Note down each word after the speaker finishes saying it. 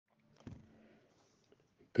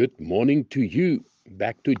Good morning to you.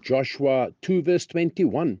 Back to Joshua 2, verse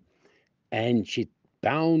 21. And she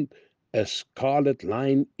bound a scarlet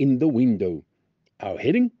line in the window. Our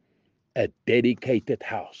heading? A dedicated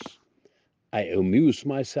house. I amused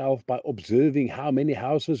myself by observing how many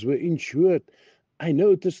houses were insured. I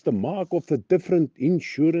noticed the mark of the different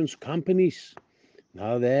insurance companies.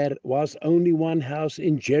 Now, there was only one house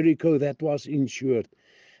in Jericho that was insured,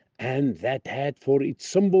 and that had for its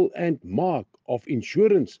symbol and mark of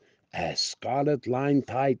insurance a scarlet line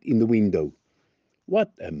tied in the window.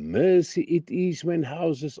 What a mercy it is when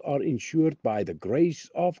houses are insured by the grace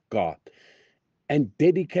of God and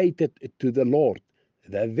dedicated to the Lord,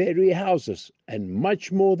 the very houses, and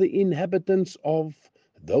much more the inhabitants of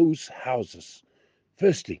those houses.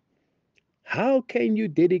 Firstly, how can you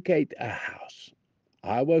dedicate a house?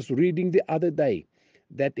 I was reading the other day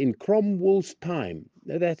that in Cromwell's time,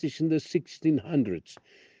 that is in the 1600s,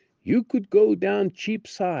 you could go down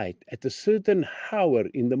Cheapside at a certain hour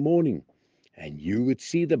in the morning, and you would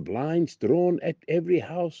see the blinds drawn at every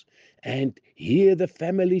house and hear the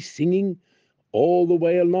family singing all the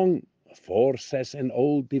way along. For, says an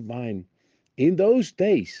old divine, in those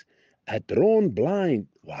days, a drawn blind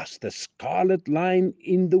was the scarlet line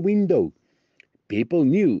in the window. People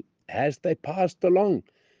knew as they passed along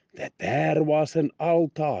that there was an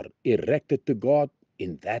altar erected to God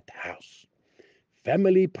in that house.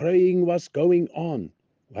 Family praying was going on.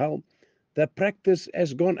 Well, the practice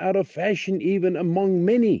has gone out of fashion even among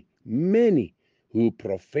many who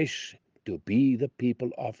profess to be the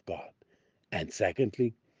people of God. And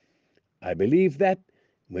secondly, I believe that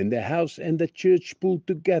when the house and the church pull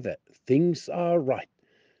together, things are right.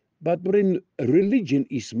 But when religion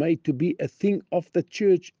is made to be a thing of the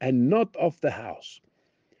church and not of the house,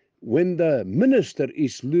 when the minister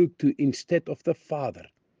is looked to instead of the father,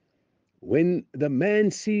 when the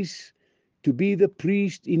man ceases to be the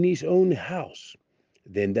priest in his own house,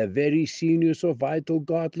 then the very sinews of vital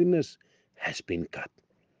godliness has been cut.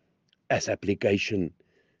 As application,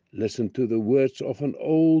 listen to the words of an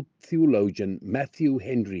old theologian, Matthew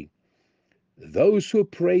Henry. Those who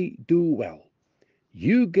pray do well.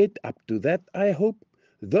 You get up to that, I hope.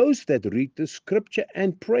 Those that read the scripture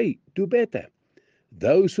and pray do better.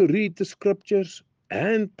 Those who read the scriptures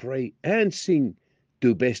and pray and sing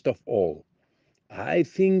do best of all. I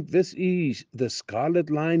think this is the scarlet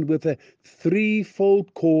line with a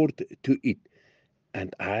threefold cord to it.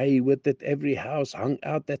 And I would that every house hung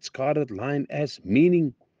out that scarlet line as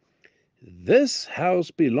meaning, this house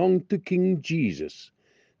belonged to King Jesus.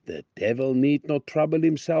 The devil need not trouble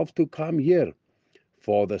himself to come here.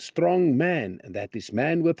 For the strong man, that is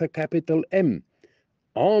man with a capital M,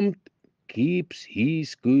 armed, keeps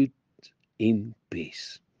his goods in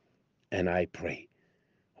peace. And I pray,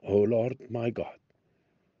 O Lord my God,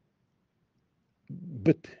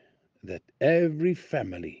 but that every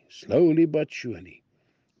family, slowly but surely,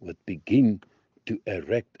 would begin to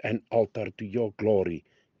erect an altar to your glory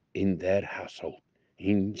in their household.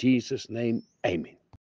 In Jesus' name, amen.